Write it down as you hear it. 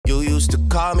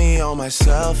Call me on my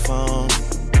cell phone.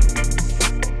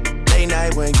 Late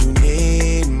night when you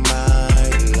need my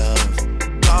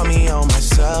love. Call me on my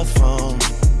cell phone.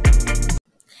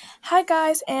 Hi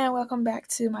guys, and welcome back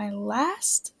to my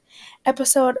last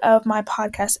episode of my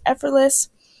podcast, Effortless.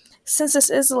 Since this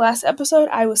is the last episode,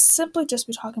 I will simply just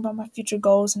be talking about my future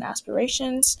goals and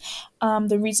aspirations,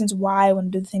 the reasons why I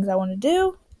want to do the things I want to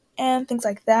do, and things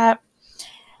like that.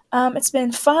 It's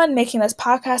been fun making this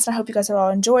podcast, and I hope you guys have all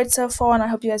enjoyed so far, and I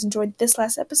hope you guys enjoyed this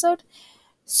last episode.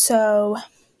 So,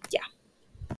 yeah.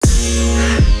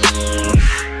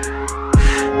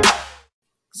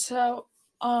 So,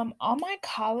 all my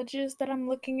colleges that I'm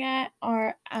looking at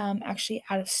are actually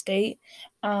out of state.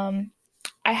 I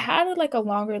had a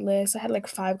longer list. I had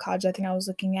 5 colleges I think I was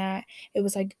looking at. It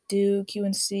was Duke,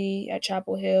 UNC at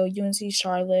Chapel Hill, UNC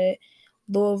Charlotte,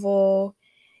 Louisville,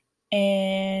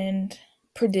 and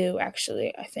Purdue,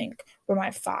 actually, I think, were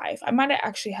my 5. I might have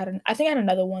actually I think I had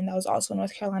another one that was also in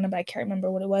North Carolina, but I can't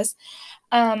remember what it was.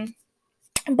 But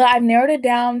I've narrowed it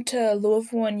down to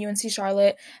Louisville and UNC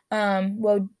Charlotte.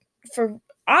 Well, for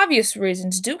obvious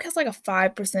reasons, Duke has a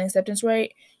 5% acceptance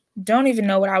rate. Don't even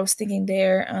know what I was thinking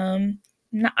there.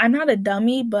 I'm not a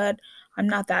dummy, but I'm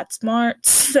not that smart.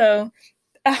 So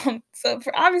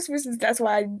for obvious reasons, that's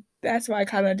why I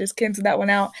kind of just canceled that one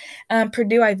out.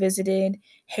 Purdue I visited,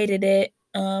 hated it.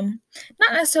 Not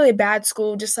necessarily a bad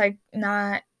school, just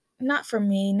not for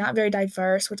me, not very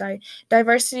diverse,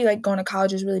 diversity, going to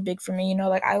college is really big for me,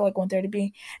 I want there to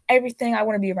be everything. I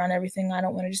want to be around everything. I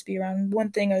don't want to just be around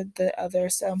one thing or the other,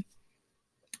 so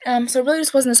it really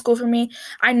just wasn't a school for me.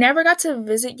 I never got to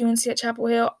visit UNC at Chapel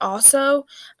Hill also,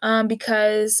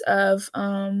 because of,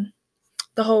 the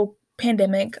whole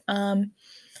pandemic,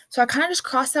 so I kind of just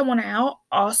crossed that one out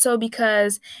also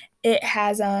because it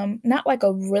has not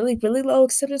a really, really low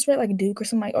acceptance rate like Duke or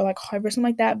something or Harvard or something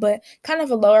like that, but kind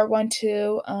of a lower one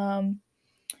too. And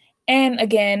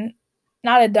again,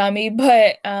 not a dummy,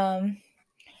 but did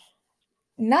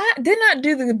not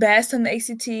do the best on the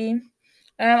ACT.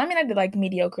 I did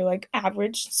mediocre,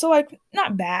 average, so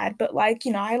not bad, but I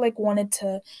wanted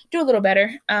to do a little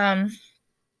better.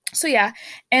 So yeah,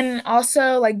 and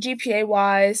also GPA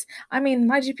wise, my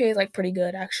GPA is pretty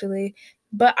good actually,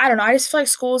 but I don't know. I just feel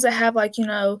schools that have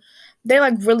they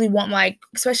really want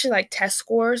especially test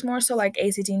scores more so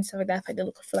ACT and stuff like that. They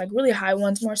look for really high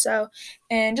ones more so,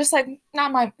 and just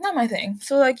not my thing.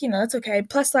 So that's okay.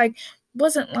 Plus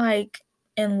wasn't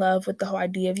in love with the whole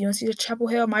idea of UNC to Chapel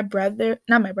Hill. My dad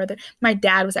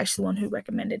was actually the one who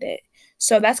recommended it.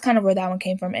 So that's kind of where that one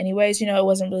came from anyways. It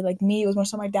wasn't really me. It was more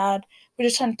so my dad. We're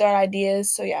just trying to throw out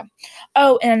ideas. So yeah.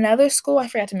 Oh, and another school, I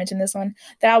forgot to mention this one,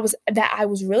 that I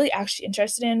was really actually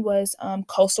interested in was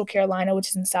Coastal Carolina, which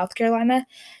is in South Carolina.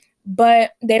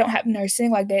 But they don't have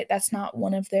nursing. That's not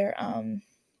one of their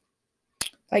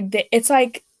it's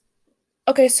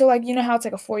okay, so how it's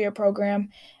a 4-year program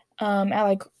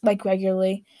at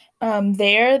regularly.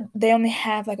 There they only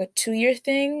have a 2-year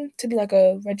thing to be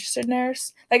a registered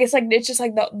nurse. It's just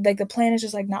the plan is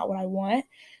just not what I want.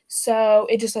 So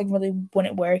it just really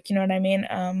wouldn't work, you know what I mean?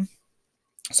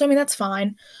 So that's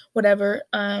fine, whatever.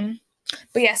 But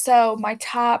yeah, so my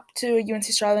top 2 are UNC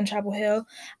Charlotte and Chapel Hill.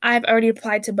 I've already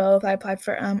applied to both. I applied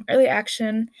for early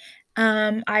action.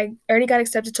 I already got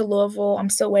accepted to Louisville.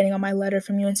 I'm still waiting on my letter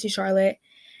from UNC Charlotte.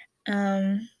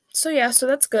 So yeah, so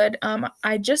that's good.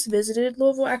 I just visited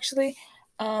Louisville actually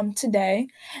today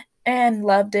and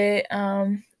loved it.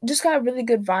 Just got really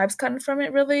good vibes kind of from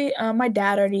it, really. My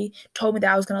dad already told me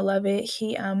that I was gonna love it.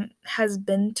 He has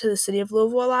been to the city of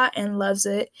Louisville a lot and loves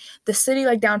it. The city,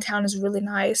 downtown, is really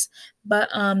nice, but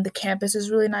the campus is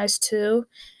really nice too.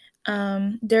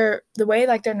 The way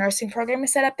their nursing program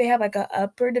is set up, they have a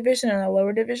upper division and a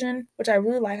lower division, which I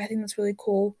really like. I think that's really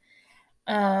cool.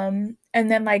 And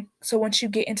then so once you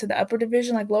get into the upper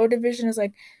division, lower division is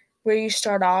where you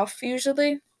start off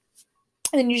usually.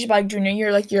 And then usually by junior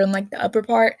year, you're in the upper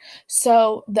part.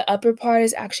 So the upper part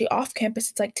is actually off campus.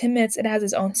 It's 10 minutes. It has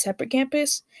its own separate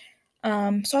campus. So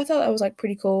I thought that was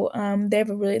pretty cool. They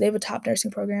have a top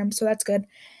nursing program, so that's good.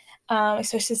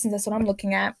 Especially since that's what I'm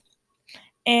looking at.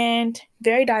 And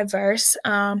very diverse.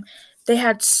 They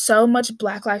had so much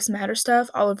Black Lives Matter stuff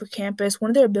all over campus. One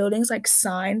of their buildings,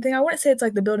 sign thing. I wouldn't say it's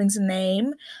the building's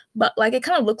name, but it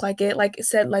kind of looked like it. It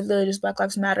said literally just Black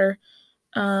Lives Matter.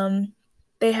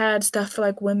 They had stuff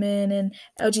for women and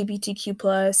LGBTQ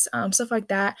plus stuff like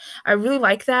that. I really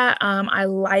like that. I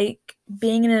like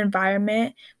being in an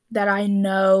environment that I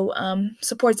know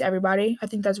supports everybody. I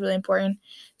think that's really important.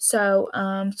 So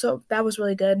that was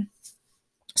really good.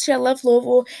 So yeah, I love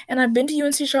Louisville, and I've been to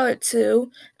UNC Charlotte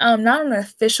too. Not an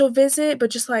official visit,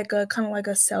 but just a kind of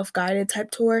a self-guided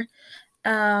type tour.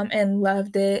 and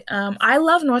loved it. I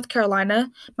love North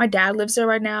Carolina. My dad lives there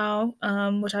right now,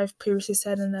 which I've previously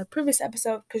said in the previous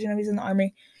episode because, he's in the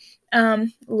Army.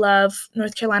 Love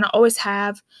North Carolina, always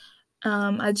have.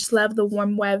 I just love the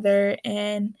warm weather,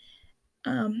 and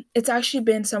it's actually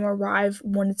been somewhere where I've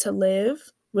wanted to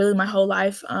live really my whole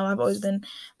life. I've always been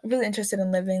really interested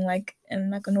in living like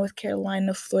in like a North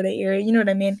Carolina, Florida area. You know what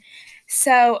I mean?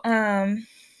 So,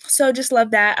 so just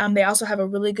love that. They also have a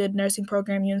really good nursing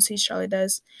program. UNC Charlotte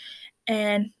does,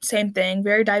 and same thing,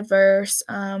 very diverse.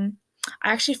 I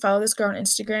actually follow this girl on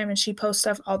Instagram, and she posts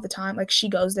stuff all the time. Like she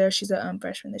goes there. She's a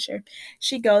freshman this year.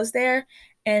 She goes there,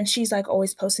 and she's like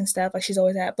always posting stuff. Like she's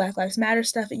always at Black Lives Matter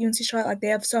stuff at UNC Charlotte. Like they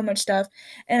have so much stuff,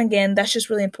 and again, that's just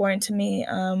really important to me.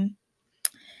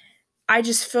 I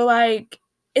just feel like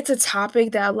it's a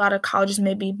topic that a lot of colleges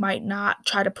maybe might not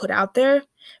try to put out there,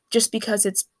 just because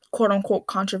it's quote unquote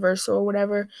controversial or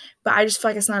whatever. But I just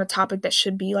feel like it's not a topic that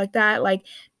should be like that. Like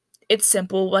it's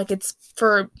simple, like it's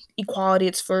for equality,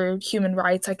 it's for human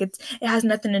rights, like it has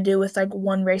nothing to do with like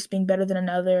one race being better than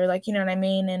another, like you know what I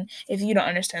mean. And if you don't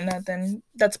understand that, then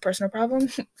that's a personal problem.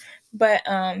 But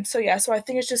so yeah, so I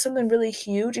think it's just something really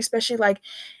huge, especially like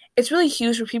it's really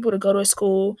huge for people to go to a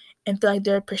school and feel like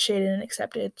they're appreciated and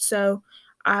accepted. So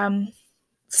um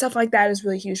stuff like that is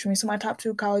really huge for me. So my top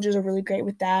two colleges are really great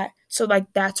with that, so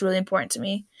like that's really important to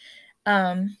me.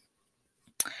 um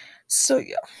so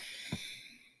yeah,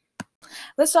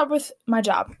 let's start with my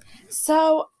job.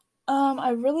 So,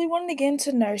 I really wanted to get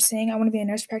into nursing. I want to be a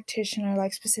nurse practitioner,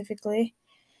 like specifically.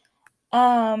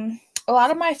 A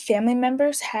lot of my family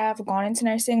members have gone into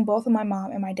nursing, both on my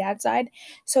mom and my dad's side.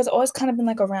 So it's always kind of been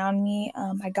like around me.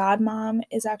 My godmom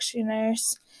is actually a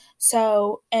nurse.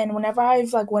 So, and whenever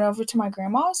I've like went over to my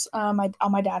grandma's, on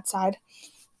my dad's side,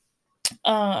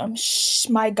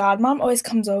 my godmom always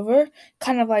comes over,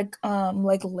 kind of like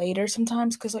later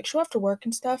sometimes, because like she'll have to work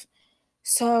and stuff.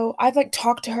 So I've like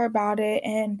talked to her about it,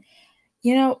 and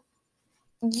you know,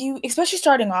 you especially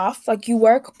starting off, like you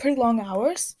work pretty long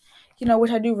hours,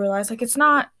 which I do realize like it's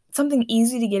not something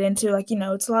easy to get into. Like,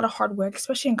 it's a lot of hard work,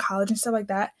 especially in college and stuff like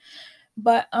that.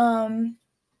 But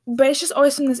it's just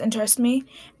always something that's interested me.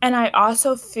 And I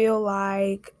also feel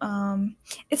like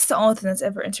it's the only thing that's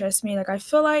ever interested me. Like I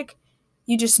feel like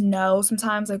you just know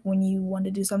sometimes like when you want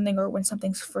to do something or when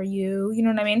something's for you, you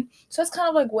know what I mean? So that's kind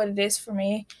of like what it is for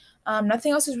me.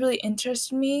 Nothing else has really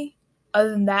interested me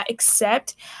other than that,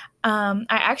 except I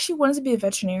actually wanted to be a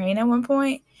veterinarian at one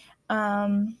point.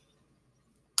 Um,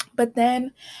 but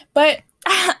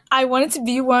I wanted to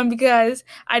be one because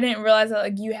I didn't realize that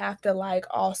like you have to like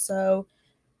also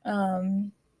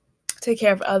um take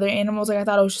care of other animals. Like I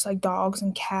thought it was just like dogs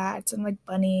and cats and like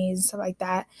bunnies and stuff like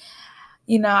that.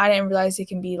 I didn't realize it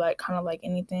can be like kind of like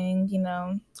anything.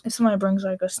 If somebody brings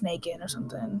like a snake in or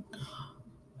something,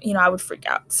 I would freak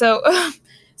out. So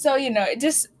so it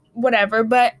just whatever.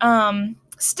 But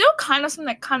still kind of something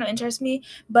that kind of interests me.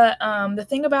 But the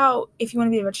thing about if you want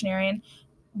to be a veterinarian,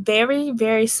 very,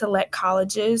 very select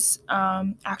colleges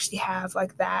actually have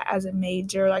like that as a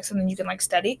major, like something you can like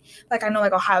study. Like I know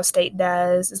like Ohio State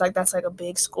does. It's like that's like a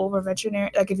big school for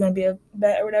veterinary, like if you want to be a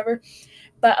vet or whatever.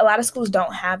 But a lot of schools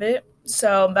don't have it.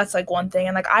 So that's like one thing.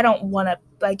 And like I don't want to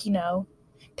like,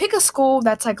 pick a school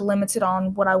that's like limited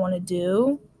on what I want to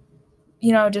do.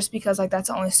 Just because like that's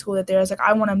the only school that there is. Like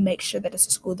I want to make sure that it's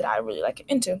a school that I really like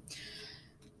into.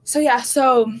 So yeah,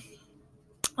 so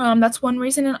that's one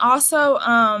reason. And also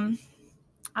I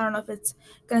don't know if it's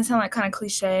gonna sound like kind of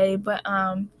cliche, but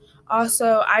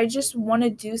also I just want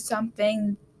to do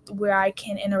something where I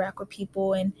can interact with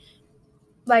people and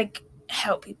like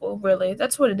help people. Really,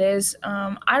 that's what it is.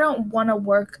 I don't want to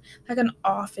work like an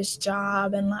office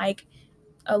job and like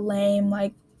a lame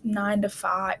like 9 to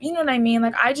 5. You know what I mean?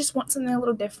 Like I just want something a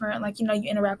little different. Like you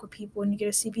interact with people and you get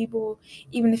to see people,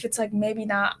 even if it's like maybe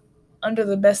not under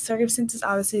the best circumstances.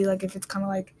 Obviously, like if it's kind of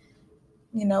like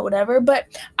whatever. But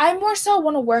I more so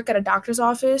want to work at a doctor's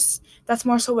office. That's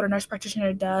more so what a nurse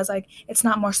practitioner does. Like, it's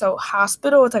not more so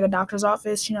hospital. It's like a doctor's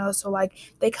office, So, like,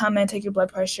 they come in, take your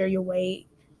blood pressure, your weight,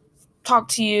 talk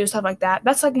to you, stuff like that.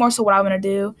 That's, like, more so what I want to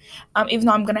do. Even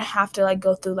though I'm going to have to, like,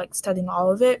 go through, like, studying all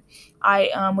of it.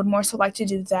 I would more so like to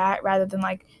do that rather than,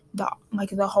 like,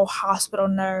 the whole hospital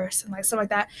nurse and, like, stuff like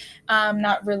that.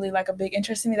 Not really, like, a big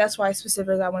interest in me. That's why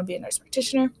specifically I want to be a nurse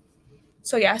practitioner.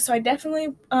 So yeah, so I definitely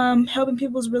helping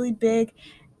people is really big,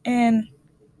 and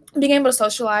being able to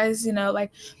socialize.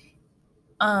 Like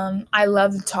I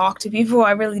love to talk to people.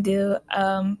 I really do,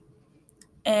 and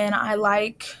I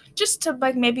like just to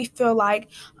like maybe feel like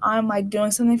I'm like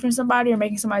doing something for somebody or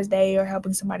making somebody's day or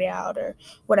helping somebody out or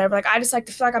whatever. Like I just like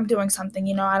to feel like I'm doing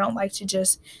something. I don't like to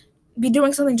just be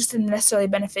doing something just to necessarily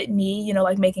benefit me, you know,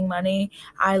 like making money.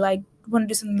 I like want to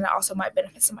do something that also might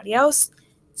benefit somebody else.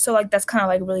 So like that's kind of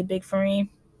like really big for me.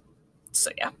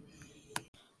 So yeah.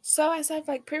 So as I've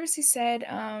like previously said,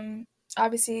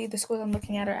 obviously the schools I'm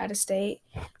looking at are out of state.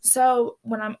 So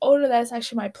when I'm older, that's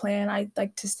actually my plan. I'd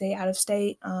like to stay out of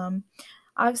state.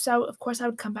 So of course I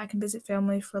would come back and visit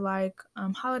family for like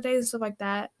holidays and stuff like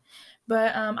that.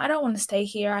 But I don't want to stay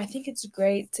here. I think it's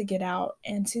great to get out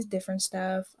and see different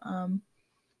stuff.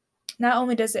 Not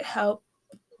only does it help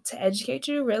to educate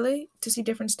you, really, to see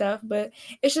different stuff, but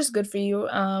it's just good for you.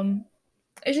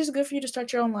 It's just good for you to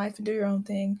start your own life and do your own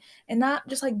thing and not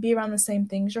just like be around the same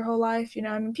things your whole life. You know,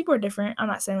 I mean, people are different. I'm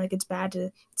not saying like it's bad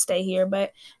to stay here,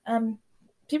 but um,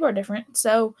 people are different.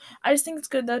 So I just think it's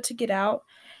good though to get out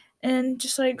and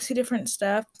just like see different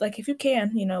stuff. Like if you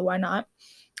can, you know, why not?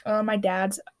 My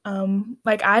dad's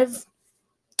like I've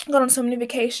gone on so many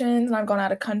vacations and I've gone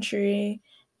out of country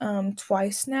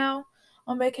twice now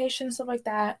on vacation, stuff like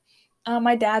that.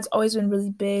 My dad's always been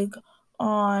really big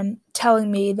on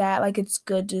telling me that like it's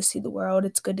good to see the world,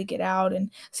 it's good to get out and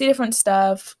see different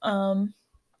stuff.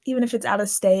 Even if it's out of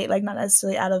state, like not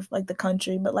necessarily out of like the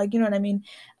country, but like you know what I mean.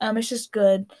 It's just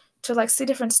good to like see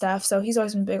different stuff. So he's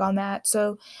always been big on that.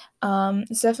 So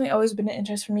it's definitely always been an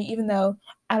interest for me, even though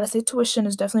out of state tuition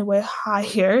is definitely way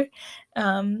higher.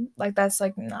 Like that's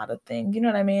like not a thing. You know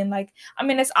what I mean? Like I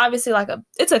mean it's obviously like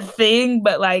it's a thing,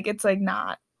 but like it's like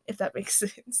not, if that makes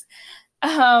sense.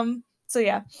 So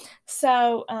yeah.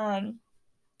 So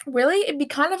really it'd be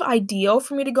kind of ideal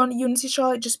for me to go into UNC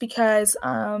Charlotte just because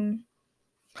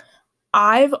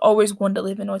I've always wanted to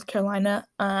live in North Carolina,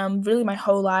 really my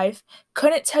whole life.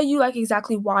 Couldn't tell you like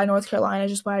exactly why North Carolina,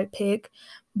 just why I pick,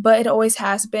 but it always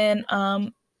has been.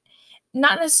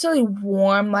 Not necessarily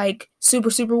warm, like super,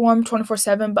 super warm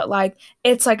 24/7, but like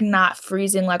it's like not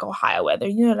freezing like Ohio weather.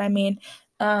 You know what I mean?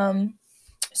 Um,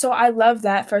 so I love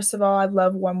that. First of all, I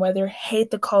love warm weather.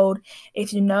 Hate the cold.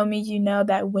 If you know me, you know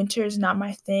that winter is not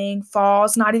my thing.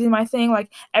 Fall's not even my thing. Like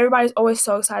everybody's always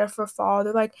so excited for fall.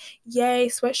 They're like, "Yay,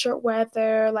 sweatshirt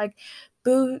weather!" Like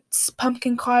boots,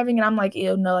 pumpkin carving, and I'm like,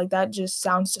 "Ew, no!" Like that just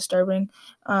sounds disturbing.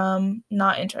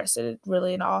 Not interested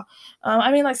really at all.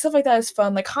 I mean, like stuff like that is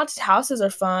fun. Like haunted houses are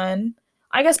fun.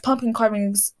 I guess pumpkin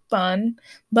carving is fun,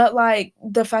 but like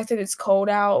the fact that it's cold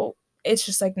out, it's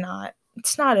just like not.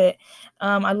 It's not it.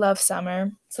 I love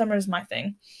summer. Summer is my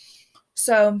thing.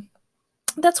 So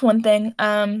that's one thing.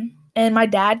 And my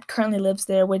dad currently lives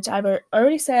there, which I've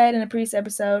already said in a previous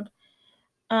episode.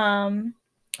 Um,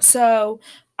 so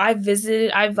I've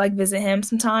like visited him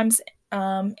sometimes.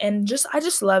 And just I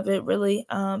just love it really.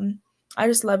 I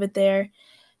just love it there.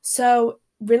 So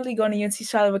really going to UNC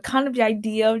Charlotte would kind of be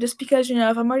ideal just because, you know,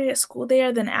 if I'm already at school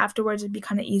there, then afterwards it'd be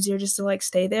kind of easier just to like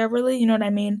stay there really, you know what I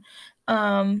mean?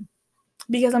 Um,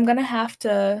 because I'm gonna have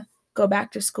to go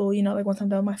back to school, you know, like once I'm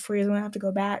done with my 4 years, I'm gonna have to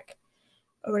go back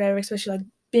or whatever, especially like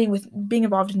being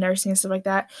involved in nursing and stuff like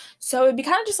that. So it'd be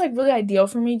kind of just like really ideal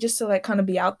for me just to like kind of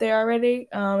be out there already,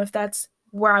 if that's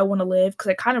where I want to live,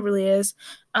 because it kind of really is.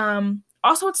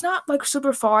 Also, it's not like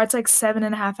super far. It's like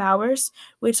 7.5 hours,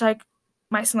 which like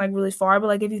might seem like really far, but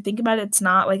like if you think about it, it's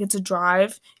not like it's a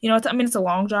drive. You know, I mean it's a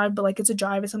long drive, but like it's a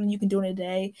drive. It's something you can do in a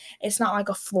day. It's not like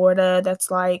a Florida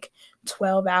that's like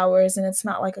 12 hours, and it's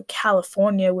not like a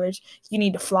California which you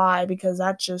need to fly because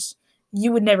that's just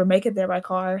you would never make it there by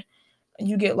car.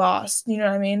 You get lost. You know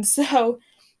what I mean? So,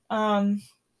 um,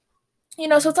 you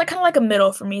know, so it's like kind of like a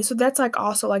middle for me. So that's like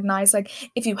also like nice. Like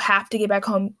if you have to get back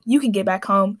home, you can get back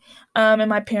home. And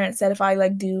my parents said if I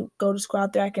like do go to school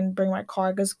out there, I can bring my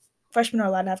car because freshmen are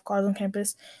allowed to have cars on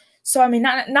campus. So I mean,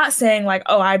 not saying like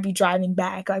oh I'd be driving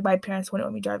back. Like my parents wouldn't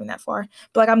want me driving that far,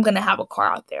 but like I'm gonna have a car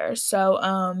out there.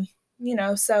 So you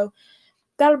know, so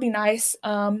that would be nice.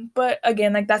 But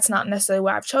again, like that's not necessarily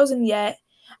what I've chosen yet.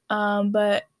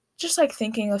 But just like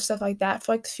thinking of stuff like that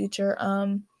for like the future.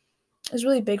 Is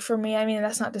really big for me. I mean,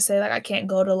 that's not to say like I can't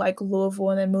go to like Louisville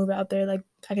and then move out there. Like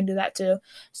I can do that too.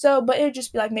 So, but it would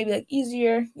just be like maybe like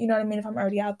easier. You know what I mean? If I'm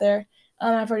already out there,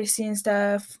 I've already seen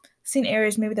stuff, seen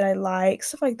areas maybe that I like,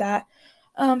 stuff like that.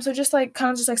 So just like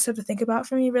kind of just like stuff to think about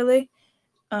for me, really.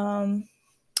 But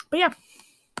yeah.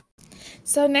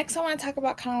 So next, I want to talk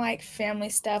about kind of like family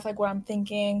stuff, like what I'm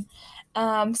thinking.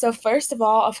 So first of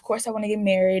all, of course, I want to get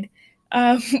married.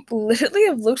 Literally,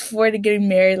 I've looked forward to getting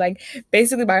married, like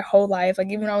basically my whole life. Like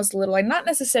even when I was little, like not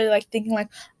necessarily like thinking like,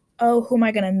 oh, who am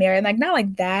I gonna marry? Like not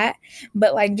like that,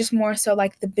 but like just more so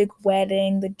like the big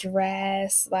wedding, the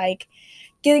dress, like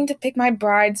getting to pick my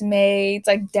bridesmaids,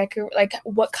 like decorate, like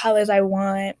what colors I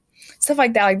want, stuff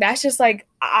like that. Like that's just like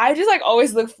I just like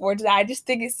always look forward to that. I just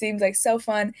think it seems like so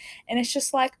fun, and it's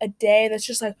just like a day that's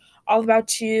just like all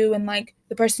about you and like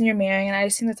the person you're marrying, and I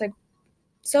just think that's like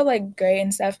so like great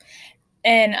and stuff.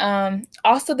 And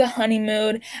also the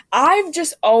honeymoon. I've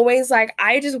just always like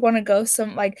I just want to go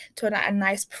some like to a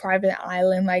nice private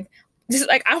island, like just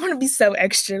like I want to be so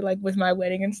extra like with my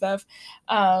wedding and stuff.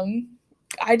 Um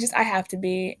I have to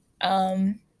be.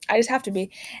 I just have to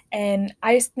be. And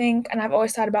I just think, and I've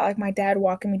always thought about like my dad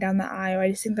walking me down the aisle.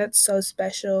 I just think that's so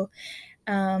special.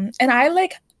 And I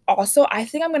like also I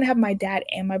think I'm gonna have my dad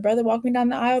and my brother walk me down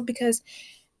the aisle because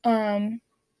um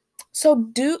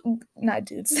so not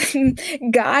dudes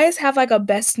guys have like a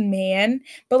best man,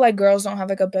 but like girls don't have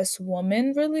like a best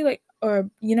woman really, like, or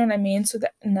you know what I mean, so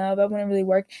that no, that wouldn't really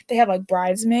work. They have like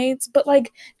bridesmaids, but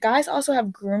like guys also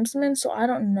have groomsmen, so I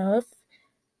don't know if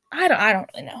I don't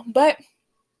really know. But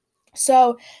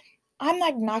so I'm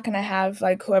like not gonna have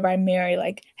like whoever I marry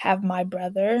like have my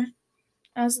brother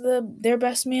as their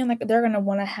best man. Like they're gonna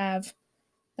want to have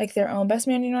like their own best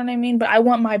man, you know what I mean? But I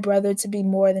want my brother to be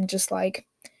more than just like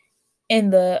in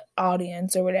the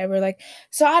audience or whatever. Like,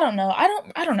 so I don't know. I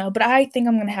don't know, but I think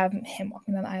I'm gonna have him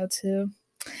walking down the aisle too.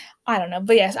 I don't know.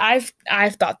 But yes, I've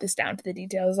thought this down to the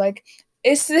details. Like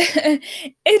it's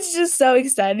it's just so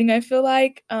exciting, I feel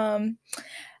like.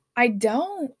 I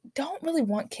don't really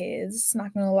want kids,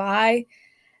 not gonna lie.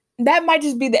 That might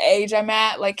just be the age I'm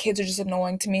at. Like kids are just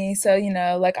annoying to me. So, you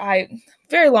know, like I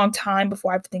very long time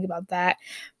before I have to think about that.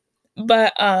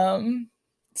 But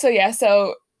so yeah,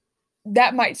 so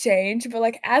that might change, but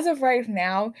like as of right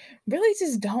now, really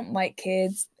just don't like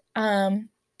kids. Um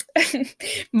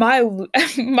my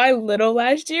my little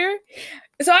last year,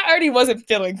 so I already wasn't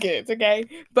feeling kids, okay?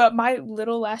 But my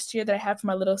little last year that I had for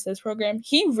my little sis program,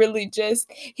 he really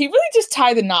just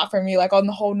tied the knot for me, like on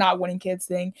the whole not wanting kids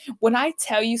thing. When I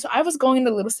tell you, so I was going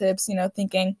into little sips, you know,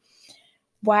 thinking,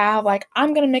 wow, like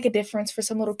I'm gonna make a difference for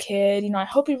some little kid. You know, I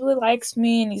hope he really likes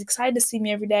me and he's excited to see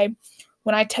me every day.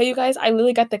 When I tell you guys, I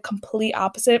literally got the complete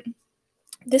opposite.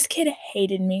 This kid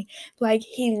hated me. Like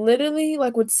he literally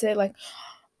like would say like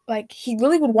he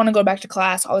really would want to go back to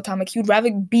class all the time. Like he would rather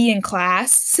be in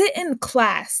class, sit in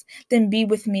class than be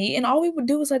with me. And all we would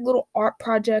do was like little art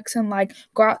projects and like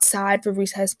go outside for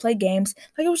recess, play games.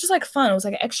 Like it was just like fun. It was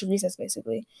like an extra recess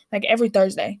basically, like every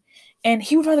Thursday. And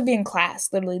he would rather be in class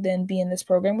literally than be in this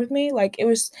program with me. Like it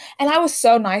was, and I was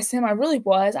so nice to him. I really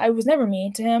was. I was never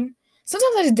mean to him.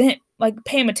 Sometimes I just didn't like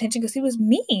pay him attention because he was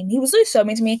mean. He was really so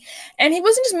mean to me. And he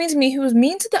wasn't just mean to me, he was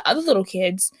mean to the other little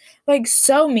kids. Like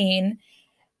so mean.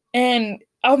 And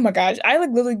oh my gosh, I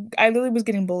literally was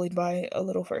getting bullied by a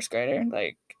little first grader.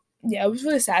 Like, yeah, it was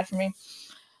really sad for me.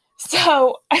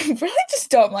 So I really just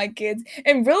don't like kids.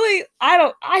 And really I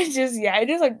don't I just yeah, it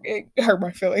just like it hurt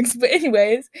my feelings. But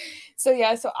anyways, so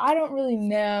yeah, so I don't really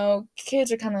know.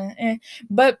 Kids are kinda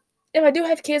But if I do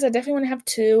have kids, I definitely want to have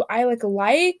two. I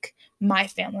like my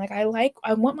family.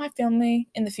 I want my family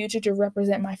in the future to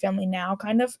represent my family now,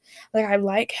 kind of. Like I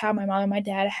like how my mom and my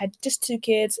dad had just two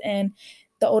kids and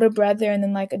the older brother and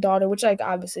then like a daughter, which like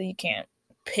obviously you can't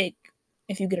pick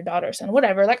if you get a daughter or son,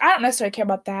 whatever. Like I don't necessarily care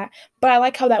about that, but I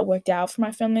like how that worked out for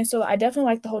my family. So I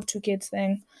definitely like the whole two kids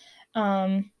thing.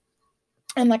 Um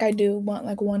and like I do want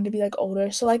like one to be like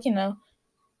older. So like, you know,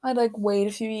 I'd like wait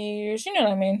a few years, you know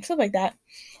what I mean? Stuff like that.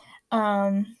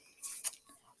 Um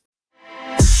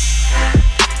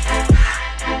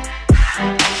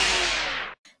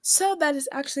So that is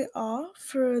actually all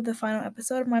for the final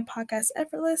episode of my podcast,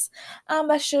 Effortless.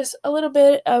 That's just a little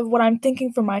bit of what I'm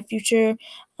thinking for my future,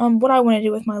 what I want to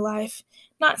do with my life.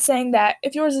 Not saying that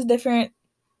if yours is different,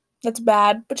 that's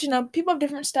bad, but you know, people have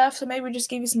different stuff, so maybe just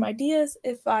give you some ideas.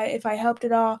 If I helped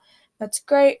at all, that's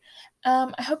great.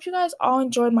 I hope you guys all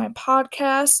enjoyed my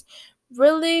podcast.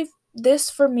 Really, this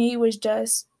for me was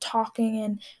just talking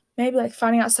and maybe like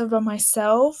finding out stuff about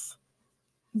myself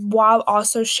while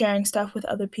also sharing stuff with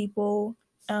other people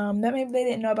that maybe they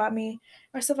didn't know about me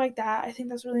or stuff like that. I think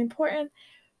that's really important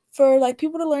for like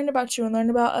people to learn about you and learn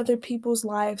about other people's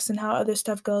lives and how other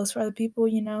stuff goes for other people,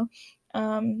 you know.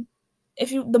 Um,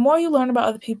 if you the more you learn about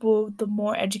other people, the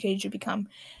more educated you become.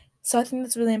 So I think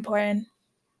that's really important.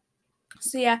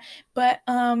 So yeah, but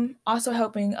also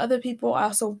helping other people. I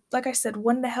also, like I said,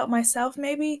 wanted to help myself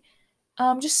maybe.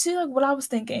 Just see like what I was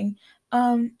thinking.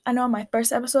 I know in my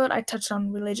first episode I touched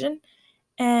on religion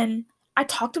and I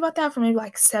talked about that for maybe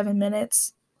like 7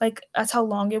 minutes. Like that's how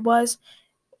long it was.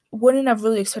 Wouldn't have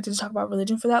really expected to talk about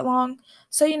religion for that long.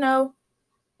 So, you know,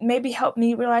 maybe help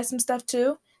me realize some stuff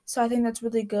too. So I think that's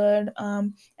really good.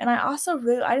 And I also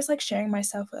I just like sharing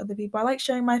myself with other people. I like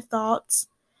sharing my thoughts.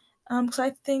 Because I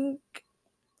think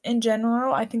in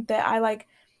general, I think that I like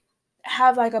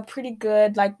have like a pretty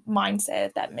good like mindset,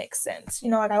 if that makes sense. You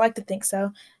know, like I like to think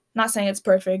so. Not saying it's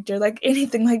perfect or like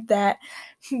anything like that,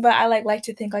 but I like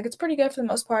to think like it's pretty good for the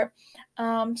most part.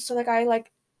 So like I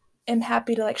like am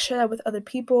happy to like share that with other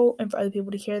people and for other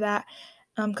people to hear that.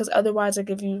 Because otherwise, like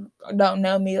if you don't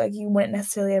know me, like you wouldn't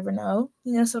necessarily ever know,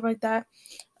 stuff like that.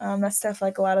 That's stuff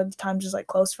like a lot of the times just like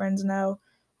close friends know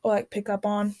or like pick up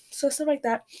on. So stuff like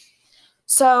that.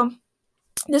 So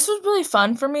this was really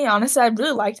fun for me. Honestly, I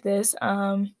really liked this.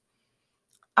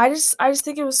 I just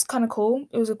think it was kind of cool.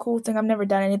 It was a cool thing. I've never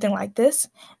done anything like this.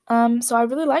 So I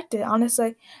really liked it,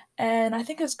 honestly. And I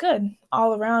think it's good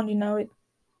all around, it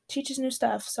teaches new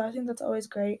stuff. So I think that's always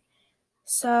great.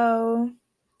 So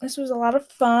this was a lot of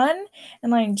fun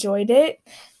and I enjoyed it.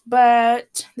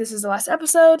 But this is the last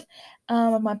episode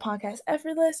of my podcast,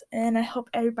 Effortless. And I hope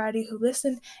everybody who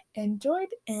listened enjoyed.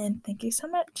 And thank you so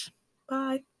much.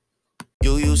 Bye.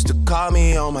 You used to call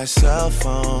me on my cell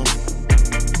phone.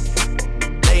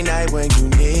 Late night when you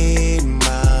need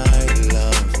my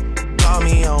love. Call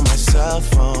me on my cell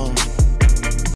phone.